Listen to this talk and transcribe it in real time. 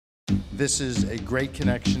this is a great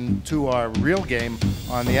connection to our real game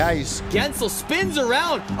on the ice. Gensel spins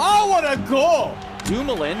around. Oh, what a goal!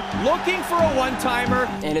 Dumoulin looking for a one-timer.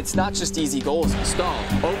 And it's not just easy goals. Stahl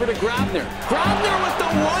over to Grabner. Grabner with the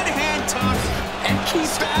one-hand toss. And he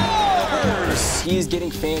scores! He's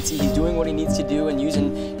getting fancy. He's doing what he needs to do and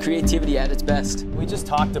using creativity at its best. We just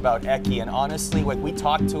talked about Eki, and honestly, like, we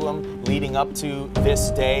talked to him leading up to this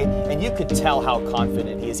day, and you could tell how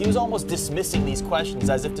confident he is. He was almost dismissing these questions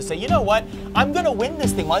as if to say, you know what, I'm going to win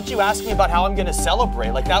this thing. Why don't you ask me about how I'm going to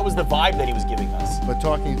celebrate? Like, that was the vibe that he was giving us. But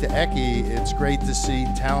talking to Eki, it's great to see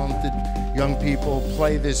talented young people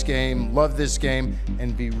play this game, love this game,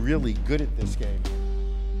 and be really good at this game.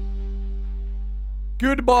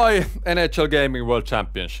 Goodbye, NHL Gaming World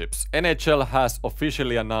Championships. NHL has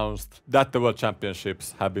officially announced that the World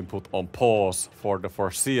Championships have been put on pause for the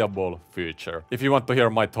foreseeable future. If you want to hear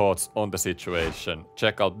my thoughts on the situation,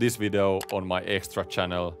 check out this video on my extra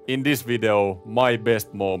channel. In this video, my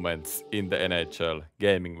best moments in the NHL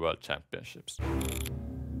Gaming World Championships.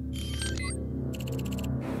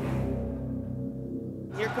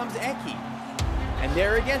 Here comes Eki. And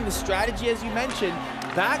there again, the strategy, as you mentioned,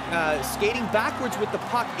 skating backwards with the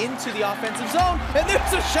puck into the offensive zone, and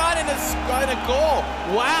there's a shot and a goal.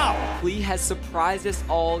 Wow! He has surprised us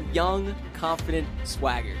all, young, confident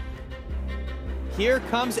swagger. Here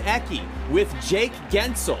comes Eki with Jake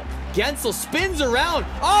Gensel. Gensel spins around.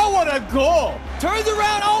 Oh, what a goal! Turns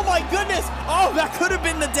around. Oh my goodness! Oh, that could have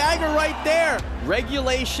been the dagger right there.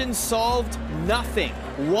 Regulation solved nothing.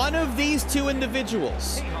 One of these two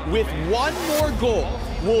individuals with one more goal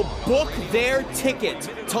will book their ticket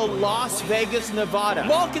to Las Vegas, Nevada.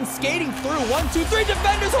 Malkin skating through. 1, 2, 3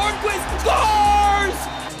 defenders. Hornquist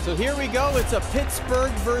scores! So here we go. It's a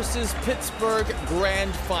Pittsburgh versus Pittsburgh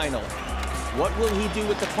grand final. What will he do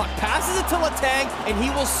with the puck? Passes it to Letang, and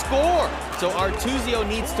he will score. So Artuzio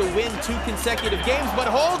needs to win 2 consecutive games, but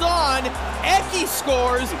hold on. Eki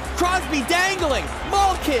scores. Crosby dangling.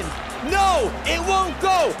 Malkin. No, it won't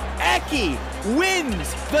go. Eki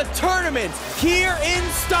wins the tournament here in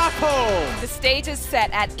Stockholm. The stage is set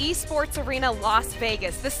at Esports Arena Las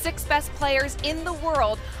Vegas. The 6 best players in the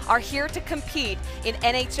world are here to compete in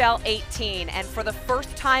NHL 18. And for the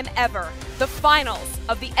first time ever, the finals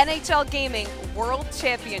of the NHL Gaming World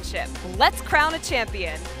Championship. Let's crown a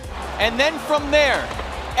champion. And then from there,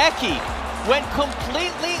 Eki went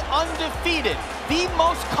completely undefeated. The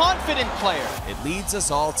most confident player. It leads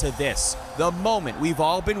us all to this, the moment we've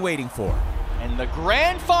all been waiting for. And the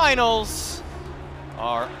grand finals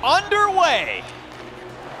are underway.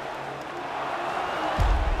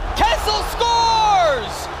 Kessel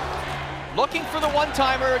scores! Looking for the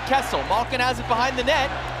one-timer, Kessel. Malkin has it behind the net.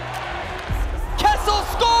 Kessel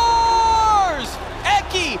scores!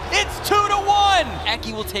 Eki, it's 2-1.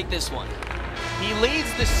 Eki will take this one. He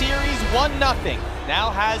leads the series 1-0. Now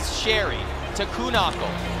has Sherry to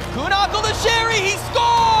Kuhnhackl. Kuhnhackl to Sherry, he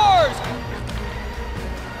scores!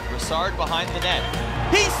 Brassard behind the net.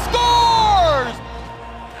 He scores!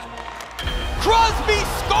 Crosby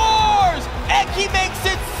scores! Eki makes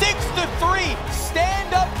it 6-3.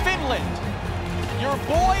 Stand up, Finland. Your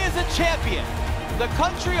boy is a champion. The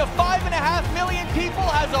country of 5.5 million people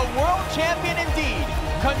has a world champion indeed.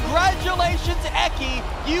 Congratulations, Eki,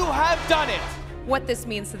 you have done it. What this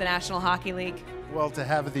means to the National Hockey League. Well, to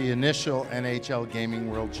have the initial NHL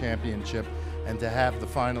Gaming World Championship and to have the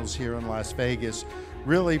finals here in Las Vegas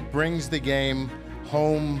really brings the game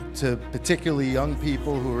home to particularly young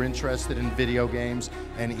people who are interested in video games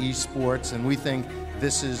and esports, and we think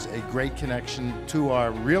this is a great connection to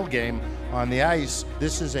our real game on the ice.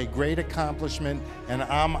 This is a great accomplishment, and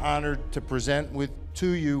I'm honored to present to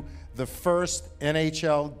you the first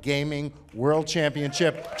NHL Gaming World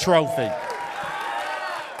Championship trophy.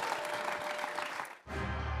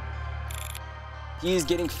 He's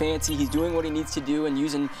getting fancy. He's doing what he needs to do and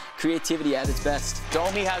using creativity at its best.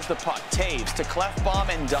 Domi has the puck. Taves to Clefbaum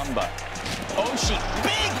and Dumba. Oshie,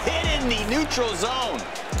 big hit in the neutral zone.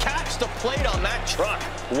 Catch the plate on that truck.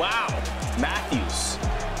 Wow. Matthews,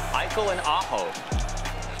 Eichel and Aho.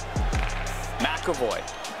 McAvoy.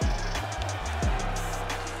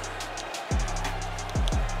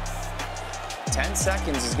 Ten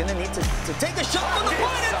seconds is gonna need to take a shot from the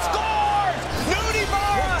point and scores! Nudie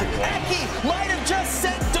Barra! Eki might have just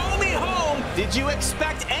sent Domi home. Did you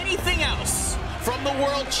expect anything else from the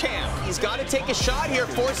world champ? He's got to take a shot here.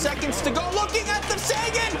 4 seconds to go. Looking at the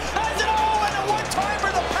Sagan! Has it all and a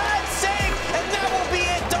one-timer, the pad save, and that will be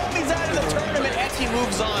it. Domi's out of the tournament. Eki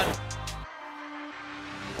moves on.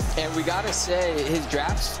 And we gotta say, his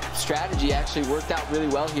draft strategy actually worked out really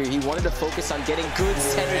well here. He wanted to focus on getting good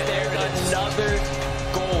center there, another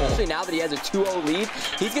goal. especially now that he has a 2-0 lead.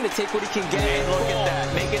 He's going to take what he can get. And look at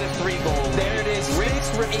that. Make it a 3-goal. There it is.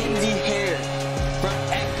 Rips in the hair from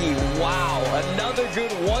Eki. Wow. Another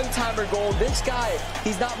good one-timer goal. This guy,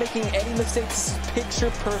 he's not making any mistakes. This is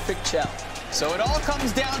picture-perfect Chell. So it all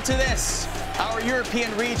comes down to this. Our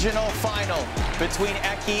European regional final between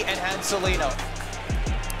Eki and Hanselino.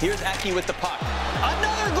 Here's Eki with the puck.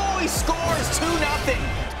 Another goal, he scores 2-0.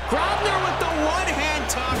 Grabner with the one-hand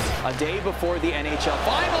tuck. A day before the NHL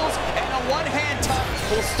Finals, and a one-hand tuck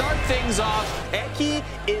will start things off. Eki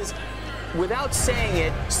is, without saying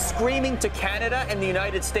it, screaming to Canada and the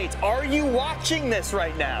United States. Are you watching this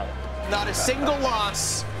right now? Not a single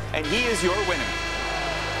loss, and he is your winner.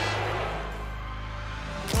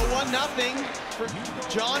 So 1-0 for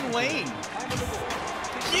John Wayne.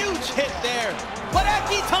 Huge hit there. But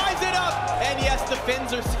Eki ties it up. And yes, the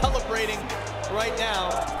Finns are celebrating right now.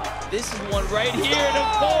 This is one right here, and of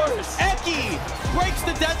course, Eki breaks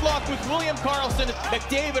the deadlock with William Karlsson.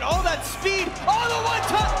 McDavid, all that speed. Oh, the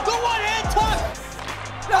one-hand tuck.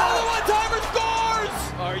 Oh, the one-timer scores.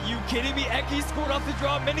 Are you kidding me? Eki scored off the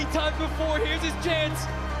draw many times before. Here's his chance.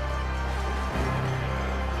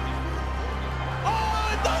 Oh,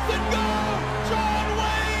 it doesn't go. John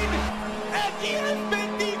Wayne. Eki has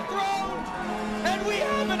been dethroned. And we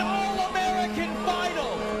have an All-American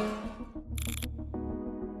final.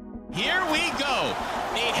 Here we go.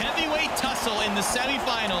 A heavyweight tussle in the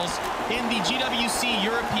semifinals in the GWC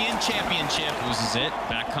European Championship. Loses it.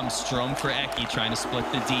 Back comes Strome for Eki, trying to split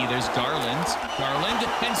the D. There's Garland. Garland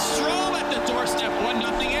and Strome at the doorstep. 1-0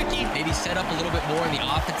 Eki. Maybe set up a little bit more in the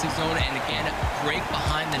offensive zone and again break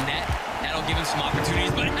behind the net. That'll give him some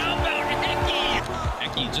opportunities. But how about Eki?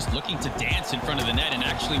 Eki just looking to dance in front of the net and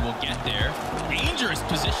actually will get there. Dangerous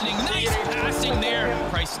positioning. Nice passing there.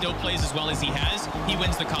 Price still plays as well as he has. He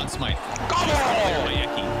wins the Conn Smythe. By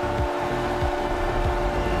Eki.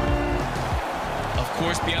 Of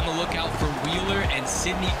course, be on the lookout for Wheeler and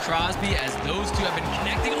Sidney Crosby as those two have been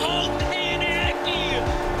connecting. Oh, and Eki!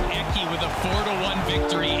 Eki with a 4-1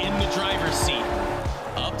 victory in the driver's seat.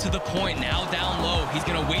 Up to the point, now down low. He's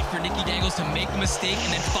going to wait for Nicky Dangles to make a mistake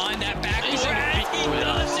and then find that back door. And he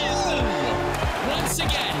does it! Once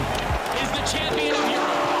again, is the champion of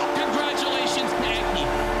Europe. Congratulations, Eki.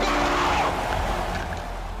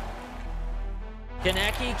 Can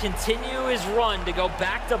Eki continue his run to go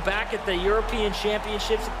back-to-back at the European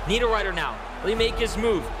Championships? Niederreiter now. Will he make his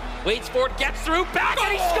move? Waits for it, gets through, back,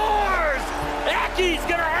 and he scores! Eki's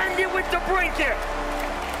going to end it with the brinket.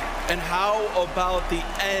 And how about the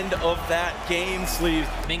end of that game, Sleeves?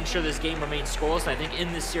 Making sure this game remains scoreless. I think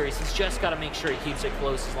in this series, he's just got to make sure he keeps it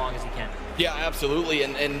close as long as he can. Yeah, absolutely.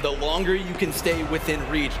 And the longer you can stay within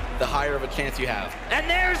reach, the higher of a chance you have. And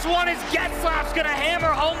there's one as Getzlaf's going to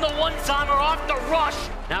hammer home the one-timer off the rush.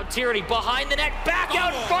 Now Tierney behind the net, back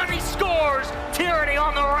out in front, he scores. Tierney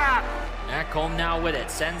on the wrap. Ekholm now with it,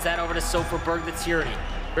 sends that over to Soferberg to Tierney.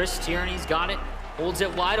 Chris Tierney's got it. Holds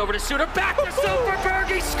it wide over to Suter, back to Soferberg,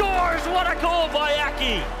 he scores! What a goal by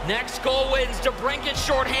Eki! Next goal wins, DeBrincat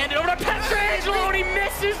shorthanded over to Pietrangelo, and he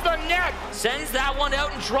misses the net! Sends that one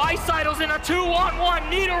out, and Draisaitl's in a 2-on-1,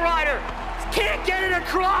 Niederreiter! Can't get it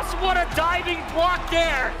across, what a diving block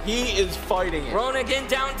there! He is fighting it. Ronigan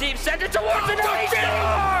down deep, sends it towards the net, he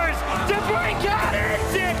scores! DeBrincat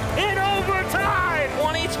ends it in overtime!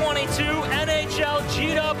 2022 NHL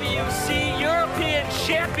GWC European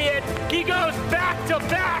Champion. He goes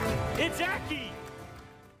back-to-back. It's Eki.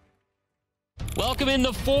 Welcome in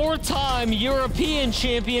the 4-time European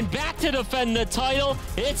champion back to defend the title.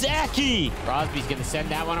 It's Eki. Crosby's going to send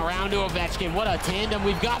that one around to Ovechkin. What a tandem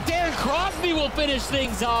we've got there. Crosby will finish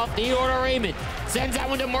things off. Theodore Raymond sends that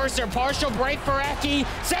one to Mercer. Partial break for Eki.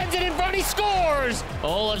 Sends it in front. He scores.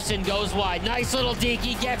 Olofsson goes wide. Nice little deke.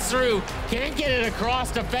 He gets through. Can't get it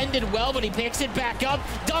across. Defended well, but he picks it back up.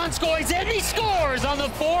 Donskoy's in. He scores on the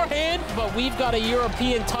forehand. But we've got a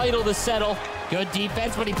European title to settle. Good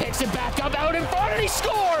defense, but he picks it back up out in front, and he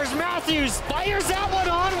scores! Matthews fires that one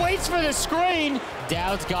on, waits for the screen.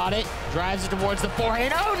 Dowd's got it, drives it towards the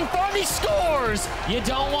forehand, out in front, he scores! You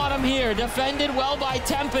don't want him here. Defended well by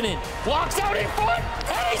Tempinen. Walks out in front,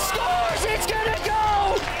 and he scores! It's gonna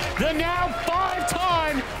go! The now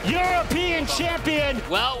 5-time European champion.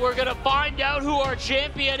 Well, we're gonna find out who our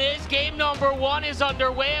champion is. Game number 1 is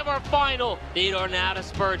underway of our final. Theodore now to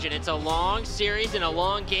Spurgeon. It's a long series and a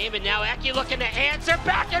long game, and now Eki looking to answer,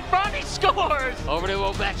 back in front, he scores! Over to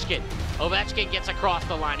Ovechkin. Ovechkin gets across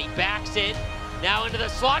the line, he backs in, now into the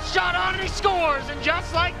slot, shot on, and he scores! And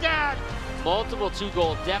just like that, multiple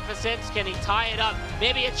 2-goal deficits. Can he tie it up?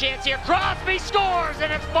 Maybe a chance here. Crosby scores,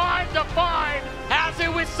 and it's 5-5. Has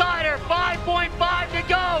it with Sider. 5.5 to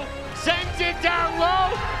go. Sends it down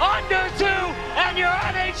low, under 2, and your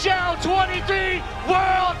NHL 23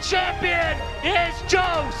 World Champion is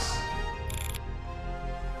Jose.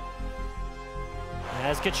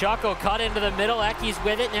 As Kachako cut into the middle, Ecky's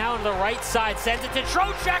with it now on the right side, sends it to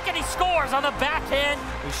Trocheck, and he scores on the backhand.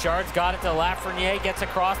 Bouchard's got it to Lafreniere, gets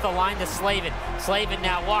across the line to Slavin. Slavin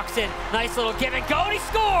now walks in, nice little give and go, and he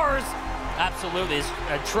scores! Absolutely,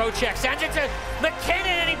 Trocheck sends it to McKinnon,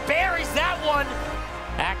 and he buries that one.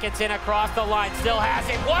 Atkinson across the line, still has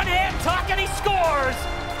it, one-hand tuck, and he scores!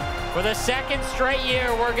 For the second straight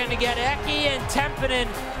year, we're gonna get Ecky and Tempinen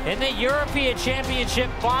in the European Championship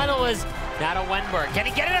final as Nato Wenberg. Can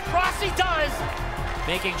he get it across? He does!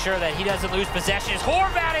 Making sure that he doesn't lose possession.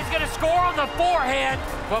 Horvat is gonna score on the forehand,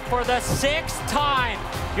 but for the 6th time,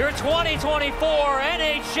 your 2024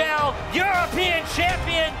 NHL European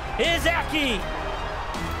Champion is Ecky.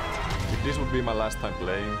 If this would be my last time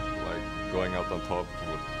playing, like going out on top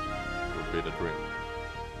would be the dream.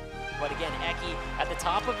 But again, Ecky, at the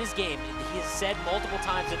top of his game, he has said multiple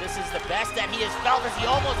times that this is the best that he has felt as he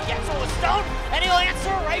almost gets with Stone, and he'll answer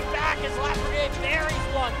right back as Lafreniere buries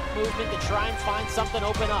one. Movement to try and find something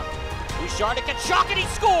open up. Bouchard to Kachuk, and he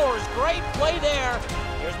scores! Great play there.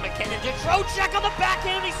 Here's McKinnon to Trocheck on the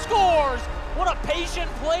backhand, and he scores! What a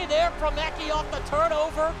patient play there from Ecky off the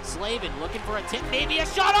turnover. Slavin looking for a tip, maybe a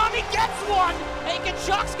shot on, he gets one! Hey,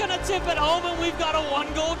 Kachuk's gonna tip it home, and we've got a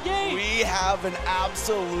 1-goal game. We have an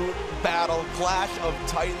absolute battle, clash of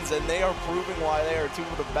titans, and they are proving why they are two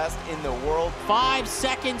of the best in the world. 5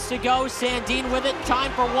 seconds to go, Sandin with it,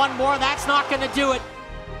 time for one more, that's not gonna do it.